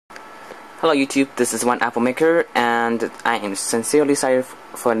Hello YouTube, this is One Apple Maker, and I am sincerely sorry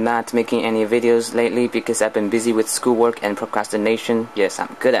for not making any videos lately because I've been busy with schoolwork and procrastination. Yes,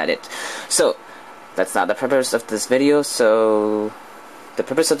 I'm good at it. So, that's not the purpose of this video. So, the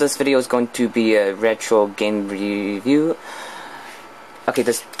purpose of this video is going to be a retro game review. Okay,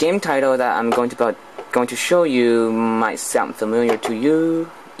 this game title that I'm going to show you might sound familiar to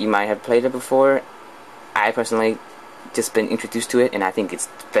you. You might have played it before. I personally just been introduced to it, and I think it's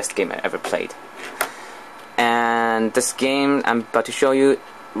the best game I ever played. And this game I'm about to show you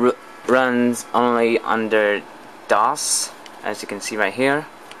runs only under DOS, as you can see right here.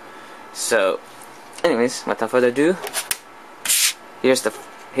 So, anyways, without further ado, here's the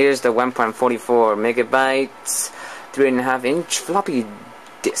 1.44 megabytes, 3.5-inch floppy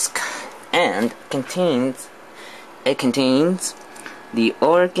disk, and it contains the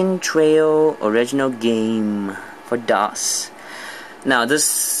Oregon Trail original game for DOS. Now,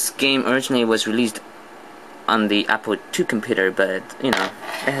 this game originally was released on the Apple II computer, but you know,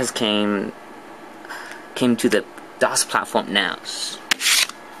 it has came to the DOS platform now.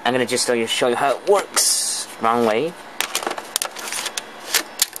 I'm gonna just show you how it works. Wrong way.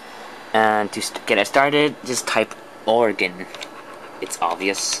 And to get it started, just type Oregon. It's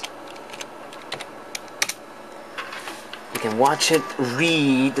obvious. You can watch it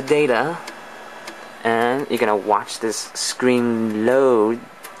read the data, and you're gonna watch this screen load.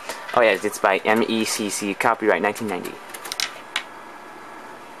 Oh yeah, it's by MECC, copyright 1990.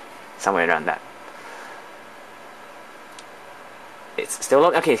 Somewhere around that. It's still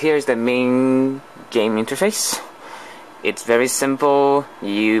loading. Okay, here's the main game interface. It's very simple.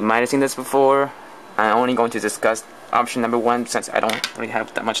 You might have seen this before. I'm only going to discuss option number 1 since I don't really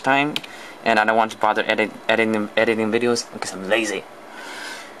have that much time, and I don't want to bother editing videos because I'm lazy.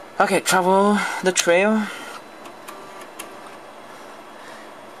 Okay, travel the trail.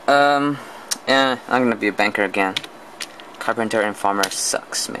 Yeah, I'm gonna be a banker again. Carpenter and farmer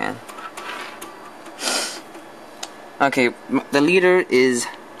sucks, man. Okay, the leader is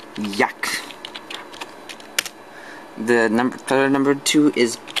Yak. Player number 2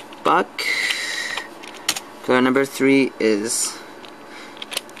 is Buck. Player number 3 is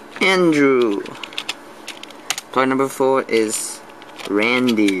Andrew. Player number 4 is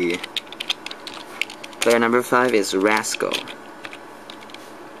Randy. Player number 5 is Rascal.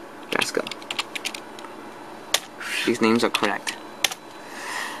 These names are correct.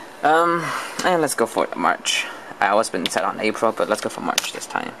 And let's go for March. I always been set on April, but let's go for March this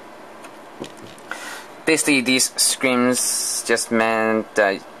time. Basically, these screens just meant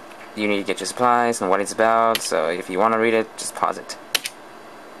that you need to get your supplies and what it's about. So if you want to read it, just pause it.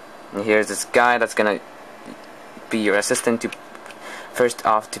 And here's this guy that's gonna be your assistant to first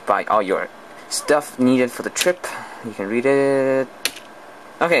off to buy all your stuff needed for the trip. You can read it.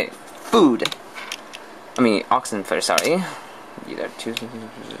 Okay, food. Oxen first, sorry. Either 2.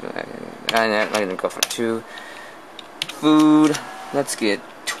 I'm gonna go for 2. Food. Let's get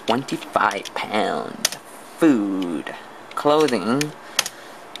 25 pounds. Food. Clothing.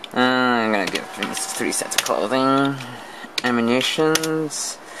 I'm gonna get 3 sets of clothing.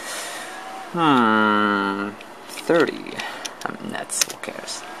 Ammunitions. 30. I'm nuts. Who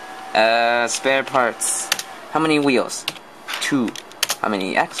cares? Spare parts. How many wheels? 2. How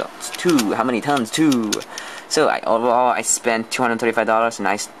many axles? 2. How many tons? 2. So overall I spent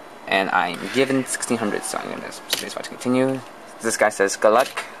 $235, and I'm given 1,600. So I'm gonna space bar to continue. This guy says good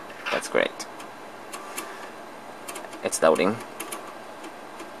luck. That's great. It's loading.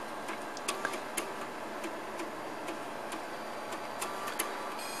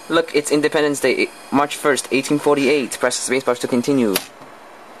 Look, it's Independence Day, March 1st, 1848. Press the space bar to continue.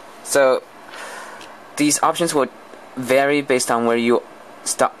 So these options would vary based on where you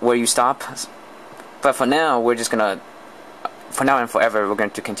stop. But for now, we're just gonna, for now and forever, we're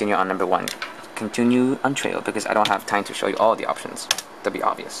going to continue on number 1. Continue on trail, because I don't have time to show you all the options. That'd be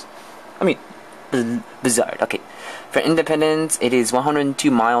obvious. Bizarre. Okay. For Independence, it is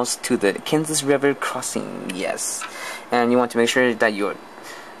 102 miles to the Kansas River crossing. Yes. And you want to make sure that your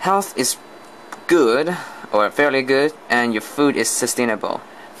health is good, or fairly good, and your food is sustainable.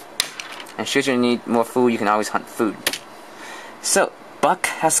 And should you need more food, you can always hunt food. So, Buck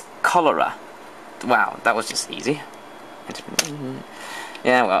has cholera. Wow, that was just easy.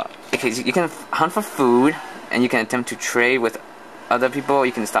 Yeah, well, because you can hunt for food, and you can attempt to trade with other people.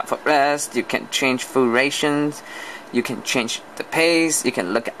 You can stop for rest. You can change food rations. You can change the pace. You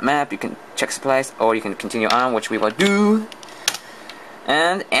can look at map. You can check supplies, or you can continue on, which we will do.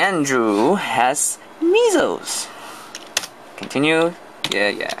 And Andrew has measles. Continue.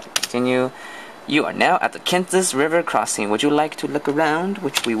 Yeah. Continue. You are now at the Kansas River crossing. Would you like to look around?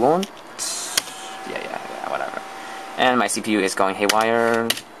 Which we won't. And my CPU is going haywire.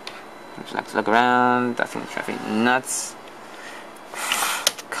 Would you like to look around? That thing's driving me nuts.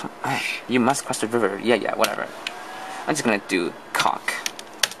 Come on. You must cross the river. Yeah, whatever. I'm just gonna do cock.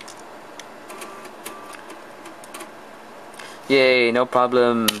 Yay, no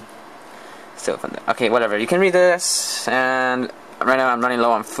problem. Still fun there. Okay, whatever. You can read this. And right now I'm running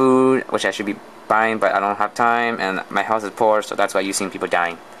low on food, which I should be buying, but I don't have time. And my house is poor, so that's why you've seen people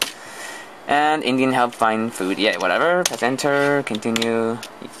dying. And Indian help find food. Yeah, whatever. Press enter. Continue.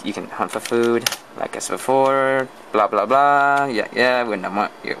 You can hunt for food, like I said before. Blah blah blah. Yeah. We're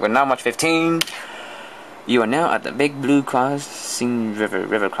now much 15. You are now at the big blue crossing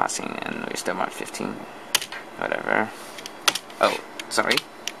river crossing, and we're still March 15. Whatever. Oh, sorry.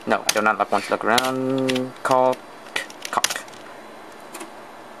 No, I do not want to look around. Cock.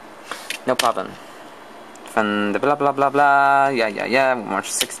 No problem. From the blah blah blah blah. Yeah. March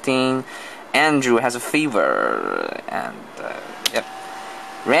 16. Andrew has a fever, and yep.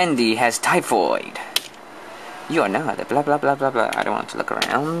 Randy has typhoid. You are now at the blah blah blah blah blah. I don't want to look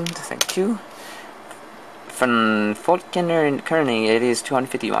around. Thank you. From Fort Kearney, it is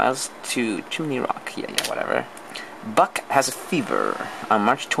 250 miles to Chimney Rock. Yeah, whatever. Buck has a fever on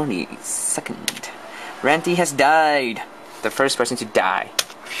March 22nd. Randy has died. The first person to die.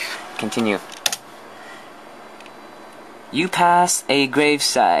 Continue. You pass a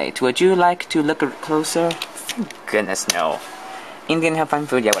gravesite. Would you like to look closer? Thank goodness, no. Indian have fine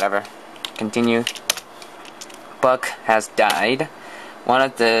food. Yeah, whatever. Continue. Buck has died. One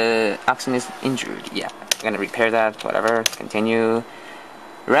of the oxen is injured. Yeah, I'm gonna repair that. Whatever. Continue.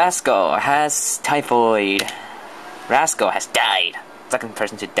 Rascal has typhoid. Rascal has died. Second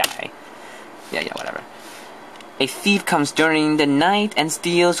person to die. Yeah, whatever. A thief comes during the night and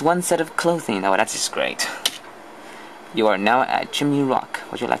steals one set of clothing. Oh, that's just great. You are now at Chimney Rock.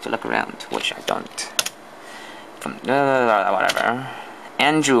 Would you like to look around? Which I don't. From whatever.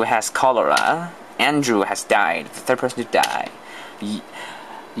 Andrew has cholera. Andrew has died. The third person to die.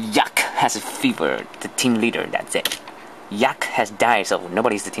 Yuck has a fever. The team leader. That's it. Yuck has died, so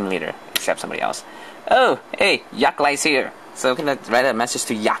nobody's the team leader except somebody else. Oh, hey, Yuck lies here. So we're gonna write a message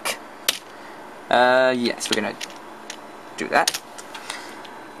to Yuck. Yes, we're gonna do that.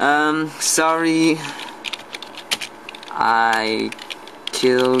 Sorry, I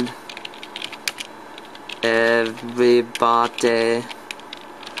killed everybody.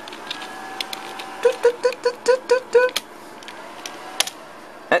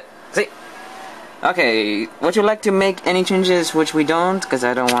 See? Okay, would you like to make any changes? Which we don't, because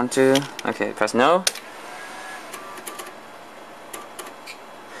I don't want to. Okay, press no.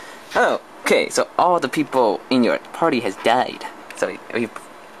 Oh, okay, so all the people in your party has died. So you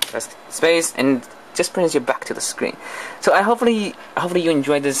press space and just brings you back to the screen. So hopefully you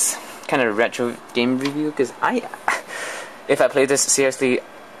enjoyed this kind of retro game review, because if I play this seriously,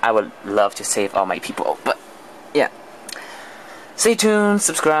 I would love to save all my people. But yeah, stay tuned,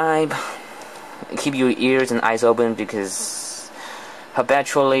 subscribe, keep your ears and eyes open, because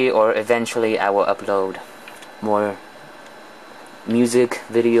habitually or eventually I will upload more music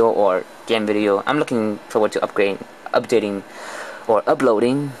video or game video. I'm looking forward to updating or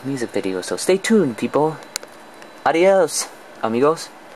uploading music videos. So stay tuned, people. Adios, amigos.